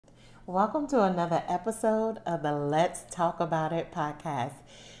Welcome to another episode of the Let's Talk About It podcast.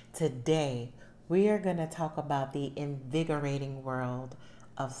 Today, we are going to talk about the invigorating world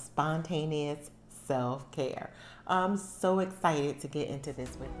of spontaneous self-care. I'm so excited to get into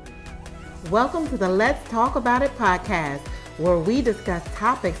this with you. Welcome to the Let's Talk About It podcast, where we discuss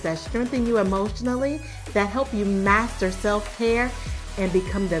topics that strengthen you emotionally, that help you master self-care, and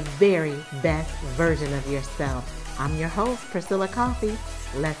become the very best version of yourself. I'm your host, Priscilla Coffee.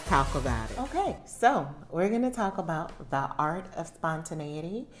 Let's talk about it. Okay, so we're going to talk about the art of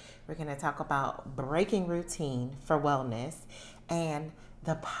spontaneity. We're going to talk about breaking routine for wellness and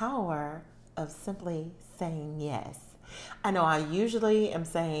the power of simply saying yes. I know I usually am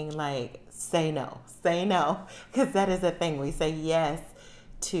saying say no, because that is a thing. We say yes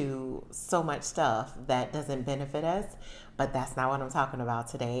to so much stuff that doesn't benefit us, but that's not what I'm talking about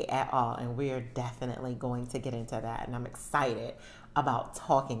today at all. And we're definitely going to get into that. And I'm excited about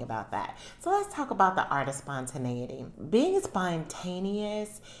talking about that. So let's talk about the art of spontaneity. Being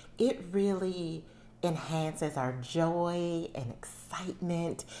spontaneous, it really enhances our joy and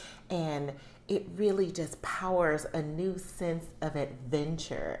excitement, and it really just powers a new sense of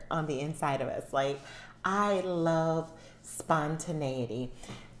adventure on the inside of us. I love spontaneity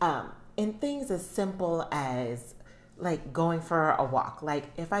in things as simple as going for a walk.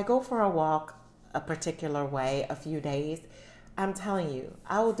 If I go for a walk a particular way a few days, I'm telling you,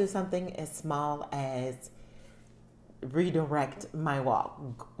 I will do something as small as redirect my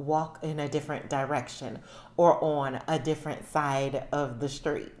walk in a different direction or on a different side of the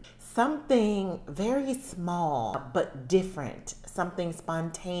street. Something very small but different, something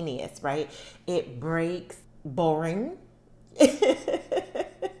spontaneous, right? It breaks boring, if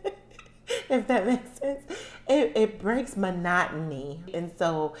that makes sense. It breaks monotony. And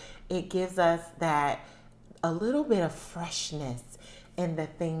so it gives us that a little bit of freshness in the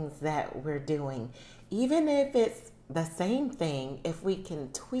things that we're doing. Even if it's the same thing, if we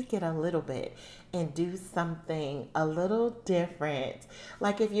can tweak it a little bit and do something a little different.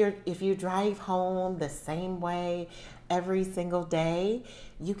 Like if you drive home the same way every single day,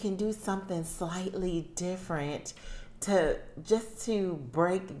 you can do something slightly different to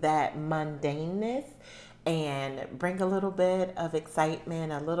break that mundaneness and bring a little bit of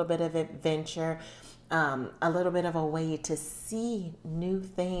excitement, a little bit of adventure, a little bit of a way to see new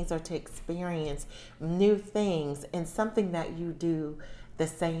things or to experience new things in something that you do the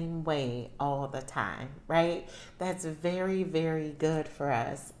same way all the time, right? That's very, very good for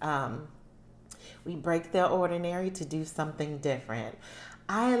us. We break the ordinary to do something different.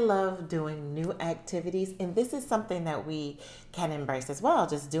 I love doing new activities, and this is something that we can embrace as well.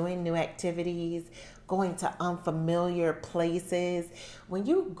 Just doing new activities, going to unfamiliar places. When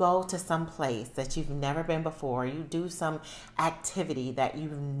you go to some place that you've never been before, you do some activity that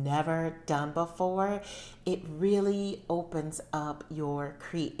you've never done before, it really opens up your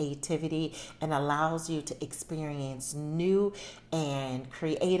creativity and allows you to experience new and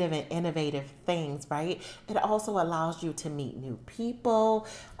creative and innovative things, right? It also allows you to meet new people.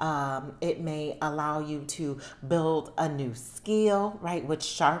 It may allow you to build a new skill, right, which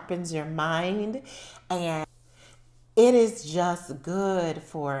sharpens your mind. And it is just good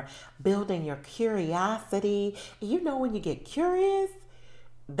for building your curiosity. You know, when you get curious,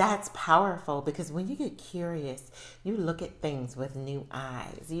 that's powerful, because when you get curious, you look at things with new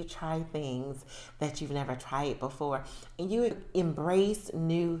eyes. You try things that you've never tried before, and you embrace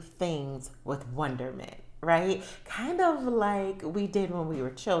new things with wonderment, right? Kind of like we did when we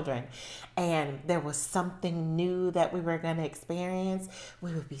were children and there was something new that we were going to experience.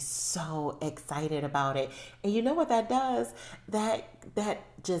 We would be so excited about it. And you know what that does? That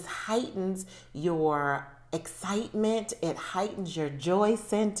just heightens your excitement. It heightens your joy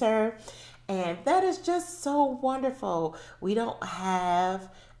center. And that is just so wonderful. We don't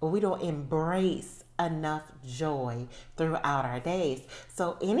embrace enough joy throughout our days.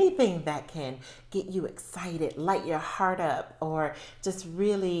 So anything that can get you excited, light your heart up, or just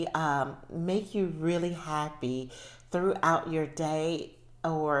really make you really happy throughout your day,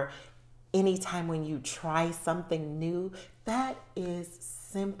 or anytime when you try something new, that is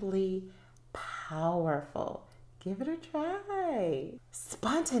simply powerful. Give it a try.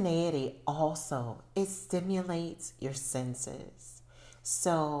 Spontaneity also, it stimulates your senses.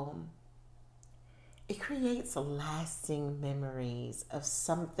 So it creates lasting memories of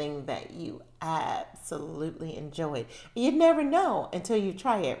something that you absolutely enjoyed. You never know until you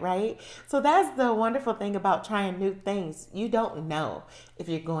try it, right? So that's the wonderful thing about trying new things. You don't know if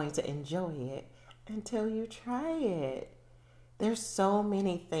you're going to enjoy it until you try it. There's so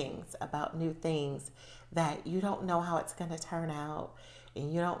many things about new things that you don't know how it's going to turn out.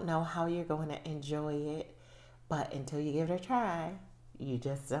 and you don't know how you're going to enjoy it. But until you give it a try, you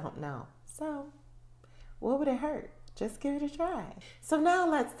just don't know. So, what would it hurt? Just give it a try. So now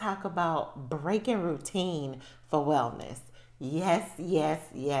let's talk about breaking routine for wellness. Yes, yes,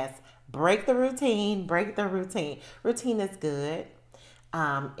 yes. Break the routine, break the routine. Routine is good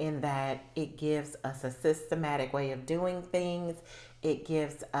in that it gives us a systematic way of doing things. It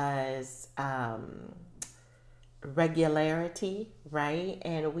gives us regularity, right?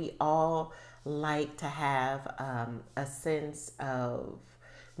 And we all like to have a sense of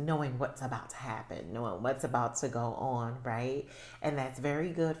knowing what's about to happen, knowing what's about to go on, right? And that's very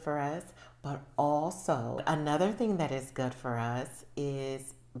good for us. But also, another thing that is good for us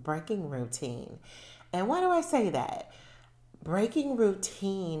is breaking routine. And why do I say that? Breaking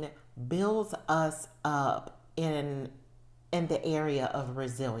routine builds us up in the area of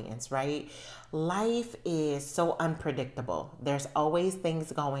resilience, right? Life is so unpredictable. There's always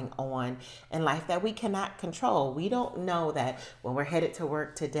things going on in life that we cannot control. We don't know that when we're headed to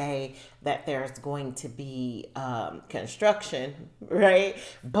work today that there's going to be construction, right?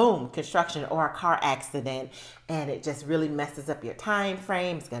 Boom, construction or a car accident, and it just really messes up your time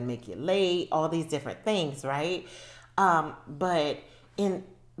frame. It's going to make you late, all these different things, right? But in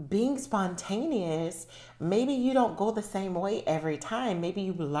being spontaneous, maybe you don't go the same way every time. Maybe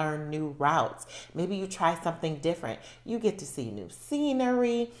you learn new routes. Maybe you try something different. You get to see new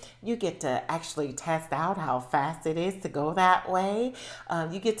scenery. You get to actually test out how fast it is to go that way.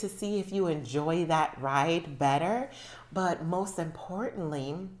 You get to see if you enjoy that ride better. But most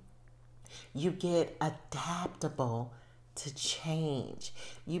importantly, you get adaptable to change.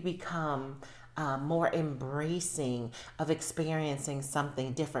 You become more embracing of experiencing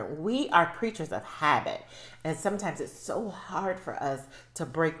something different. We are creatures of habit, and sometimes it's so hard for us to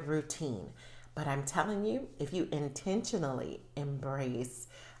break routine. But I'm telling you, if you intentionally embrace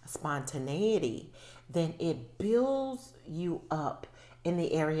spontaneity, then it builds you up in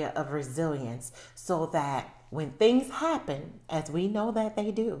the area of resilience so that when things happen, as we know that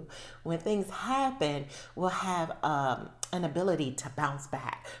they do, when things happen, we'll have an ability to bounce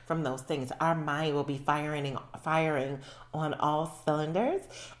back from those things. Our mind will be firing on all cylinders,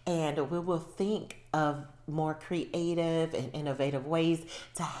 and we will think of more creative and innovative ways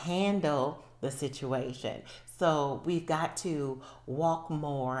to handle the situation. So we've got to walk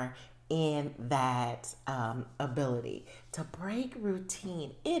more in that ability to break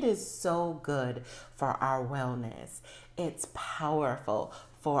routine. It is so good for our wellness. It's powerful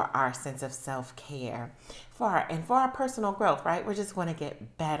for our sense of self-care, for our personal growth, right? We're just going to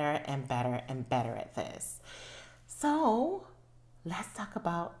get better and better and better at this. So let's talk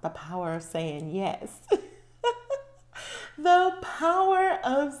about the power of saying yes. The power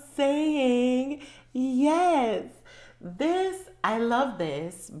of saying yes. I love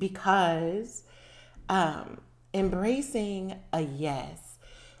this because embracing a yes,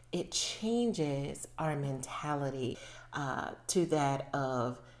 it changes our mentality to that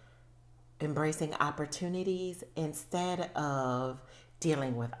of embracing opportunities instead of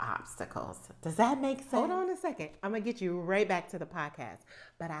dealing with obstacles. Does that make sense? Hold on a second. I'm going to get you right back to the podcast.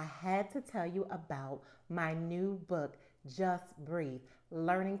 But I had to tell you about my new book, Just Breathe,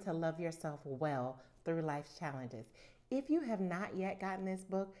 Learning to Love Yourself Well Through Life's Challenges. If you have not yet gotten this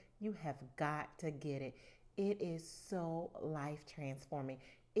book, you have got to get it. It is so life transforming.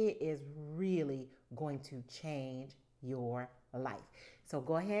 It is really going to change your life. So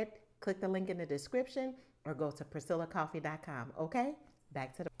go ahead, click the link in the description or go to PriscillaCoffee.com. Okay?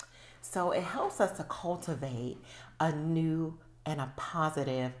 Back to the. So it helps us to cultivate a new and a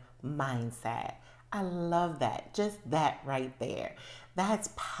positive mindset. I love that. Just that right there. That's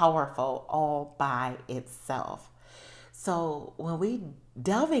powerful all by itself. So when we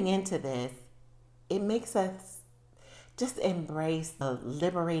delving into this, it makes us just embrace the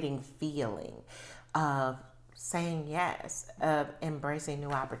liberating feeling of saying yes, of embracing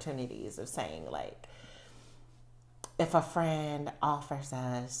new opportunities, of saying like, if a friend offers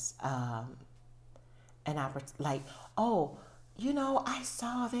us an opportunity, like, oh, I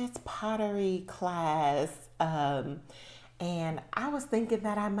saw this pottery class and I was thinking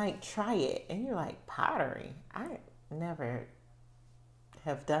that I might try it. And you're like, pottery? I never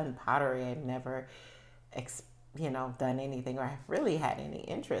have done pottery. I've never, done anything or have really had any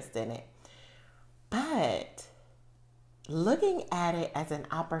interest in it. But looking at it as an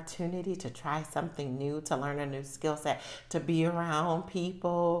opportunity to try something new, to learn a new skill set, to be around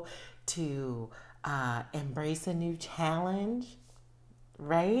people, to embrace a new challenge,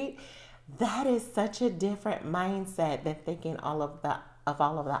 right? That is such a different mindset than thinking of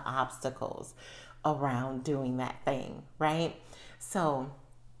all of the obstacles around doing that thing, right? So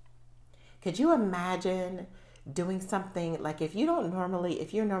could you imagine doing something like if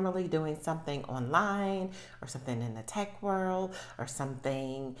you're normally doing something online or something in the tech world or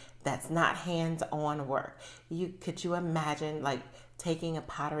something that's not hands-on work, could you imagine like taking a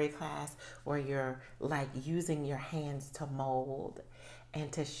pottery class where you're like using your hands to mold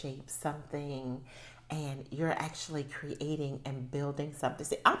and to shape something, and you're actually creating and building something?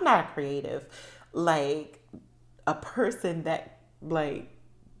 See, I'm not a creative, like a person that like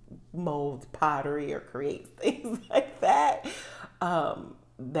molds pottery or creates things like that,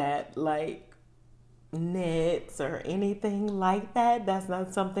 that like knits or anything like that. That's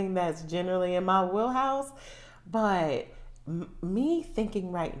not something that's generally in my wheelhouse. But me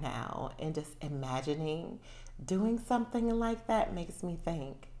thinking right now and just imagining doing something like that makes me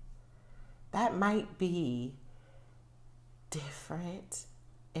think that might be different.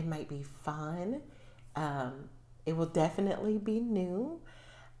 It might be fun. It will definitely be new.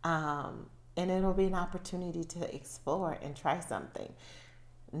 And it'll be an opportunity to explore and try something.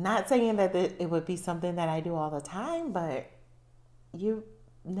 Not saying that it would be something that I do all the time, but you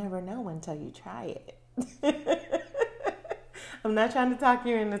never know until you try it. I'm not trying to talk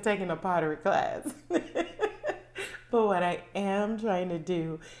you into taking a pottery class. But what I am trying to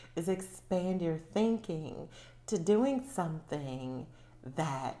do is expand your thinking to doing something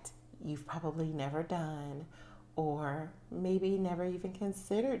that you've probably never done or maybe never even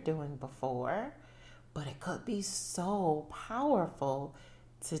considered doing before, but it could be so powerful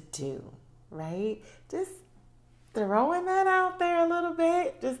to do, right? Just throwing that out there a little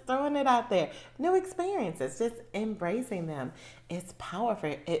bit, just throwing it out there. New experiences, just embracing them. It's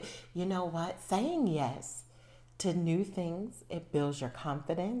powerful. You know what? Saying yes to new things, it builds your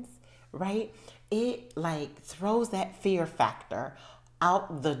confidence, right? It like throws that fear factor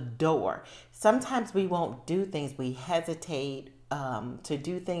out the door. Sometimes we won't do things. We hesitate to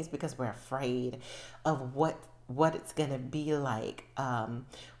do things because we're afraid of what it's gonna be like.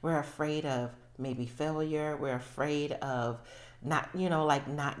 We're afraid of maybe failure. We're afraid of not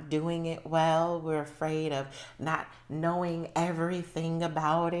doing it well. We're afraid of not knowing everything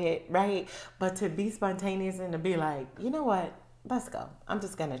about it, right? But to be spontaneous and to be like, you know what, let's go. I'm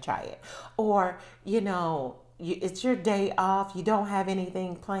just gonna try it. Or, it's your day off, you don't have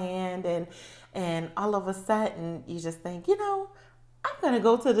anything planned, and all of a sudden you just think, I'm gonna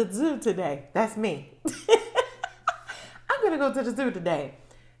go to the zoo today. That's me. I'm gonna go to the zoo today.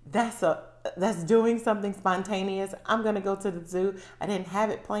 That's doing something spontaneous. I'm gonna go to the zoo. I didn't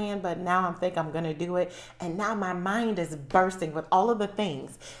have it planned, but now I think I'm gonna do it. And now my mind is bursting with all of the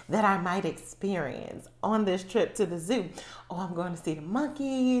things that I might experience on this trip to the zoo. Oh, I'm going to see the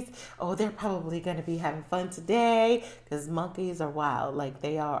monkeys. Oh, they're probably gonna be having fun today because monkeys are wild. Like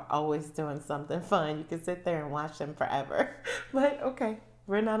they are always doing something fun. You can sit there and watch them forever. But okay,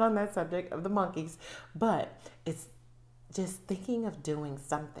 we're not on that subject of the monkeys. But it's just thinking of doing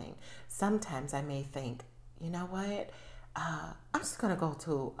something. Sometimes I may think, you know what? I'm just gonna go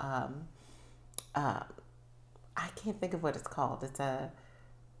to I can't think of what it's called. It's a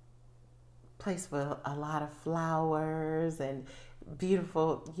place with a lot of flowers and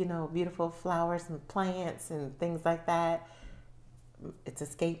beautiful flowers and plants and things like that. It's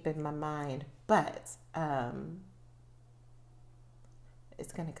escaping my mind, but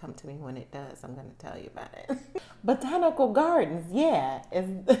it's going to come to me when it does. I'm going to tell you about it. Botanical gardens, yeah.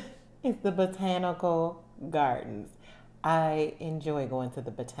 It's the botanical gardens. I enjoy going to the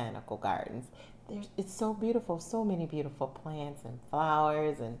botanical gardens. It's so beautiful. So many beautiful plants and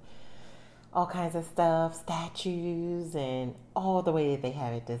flowers and all kinds of stuff, statues, and all the way that they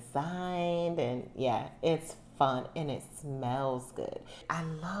have it designed. And yeah, it's fun and it smells good. I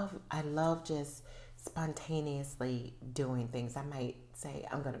love just spontaneously doing things. I might say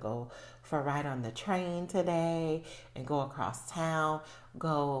I'm gonna go for a ride on the train today and go across town,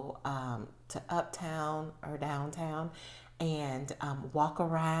 go to uptown or downtown and walk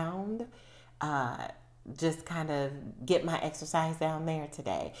around, just kind of get my exercise down there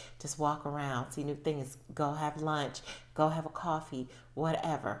today. Just walk around, see new things, go have lunch, go have a coffee,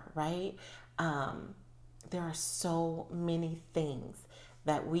 whatever, right? There are so many things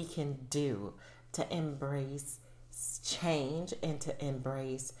that we can do to embrace change and to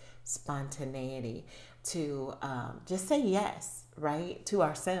embrace spontaneity, to just say yes, right, to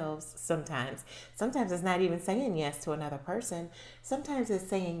ourselves. Sometimes it's not even saying yes to another person. Sometimes it's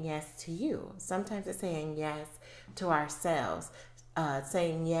saying yes to you. Sometimes it's saying yes to ourselves,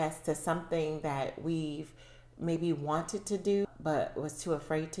 saying yes to something that we've maybe wanted to do but was too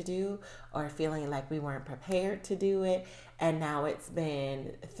afraid to do, or feeling like we weren't prepared to do it, and now it's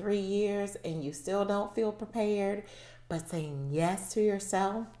been 3 years and you still don't feel prepared, But saying yes to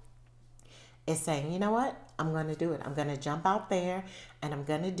yourself is saying, you know what? I'm going to do it. I'm going to jump out there and I'm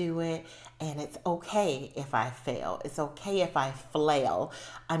going to do it. And it's okay if I fail. It's okay if I flail.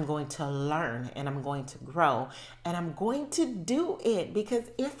 I'm going to learn and I'm going to grow and I'm going to do it, because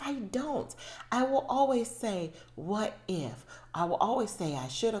if I don't, I will always say, what if? I will always say I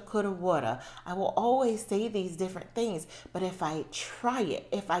shoulda, coulda, woulda. I will always say these different things. But if I try it,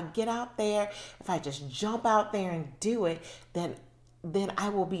 if I get out there, if I just jump out there and do it, then I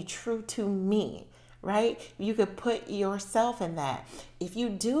will be true to me, right? You could put yourself in that. If you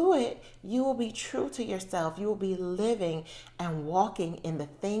do it, you will be true to yourself. You will be living and walking in the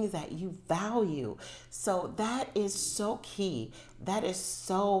things that you value. So that is so key. That is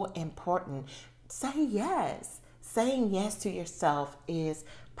so important. Say yes. Saying yes to yourself is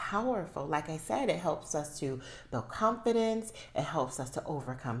powerful. Like I said, it helps us to build confidence. It helps us to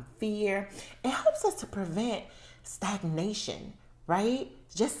overcome fear. It helps us to prevent stagnation, right?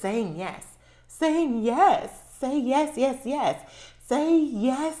 Just saying yes. Saying yes. Say yes, yes, yes. Say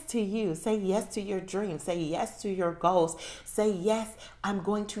yes to you. Say yes to your dreams. Say yes to your goals. Say yes, I'm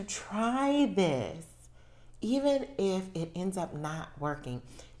going to try this. Even if it ends up not working,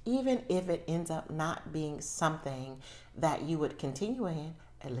 even if it ends up not being something that you would continue in,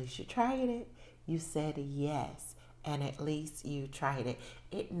 at least you tried it. You said yes, and at least you tried it.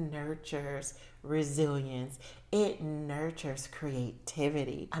 It nurtures resilience. It nurtures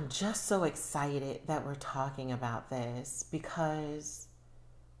creativity. I'm just so excited that we're talking about this, because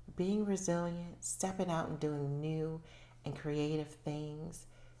being resilient, stepping out and doing new and creative things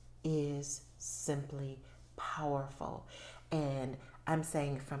is simply powerful. And I'm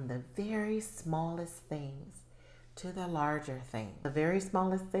saying, from the very smallest things to the larger things. The very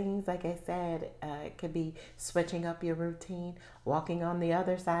smallest things, like I said, it could be switching up your routine, walking on the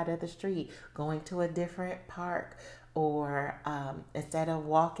other side of the street, going to a different park, or instead of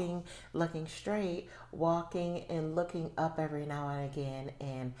walking looking straight, walking and looking up every now and again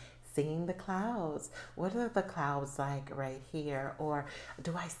and seeing the clouds. What are the clouds like right here? Or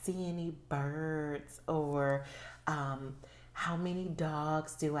do I see any birds? Or how many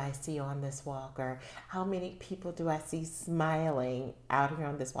dogs do I see on this walk? Or how many people do I see smiling out here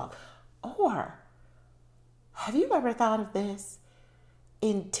on this walk? Or have you ever thought of this?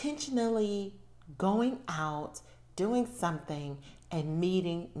 Intentionally going out, doing something, and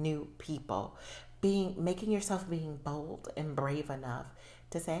meeting new people. Making yourself being bold and brave enough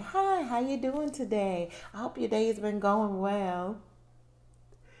to say, hi, how you doing today? I hope your day's been going well.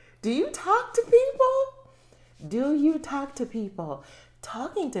 Do you talk to people? Do you talk to people?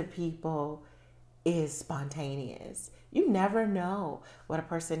 Talking to people is spontaneous. You never know what a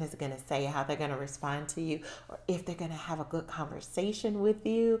person is going to say, how they're going to respond to you, or if they're going to have a good conversation with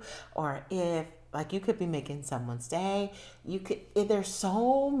you, or if, like, you could be making someone's day. There's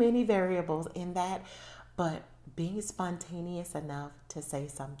so many variables in that, but being spontaneous enough to say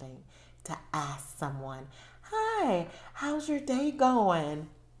something, to ask someone, hi, how's your day going?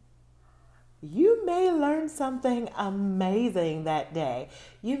 You may learn something amazing that day.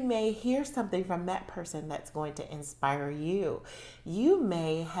 You may hear something from that person that's going to inspire you. You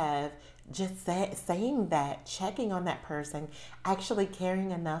may have just saying that, checking on that person, actually caring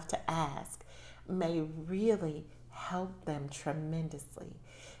enough to ask, may really help them tremendously.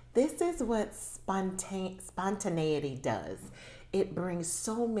 This is what spontaneity does. It brings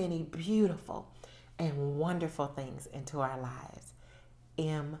so many beautiful and wonderful things into our lives.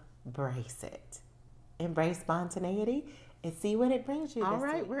 Embrace it. Embrace spontaneity and see what it brings you. All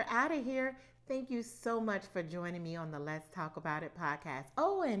right, we're out of here. Thank you so much for joining me on the Let's Talk About It podcast.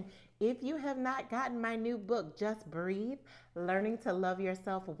 Oh, and if you have not gotten my new book, Just Breathe, Learning to Love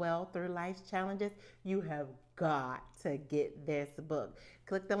Yourself Well Through Life's Challenges, you have got to get this book.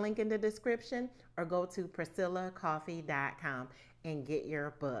 Click the link in the description or go to PriscillaCoffee.com and get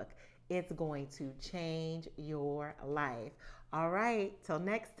your book. It's going to change your life. All right, till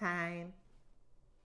next time.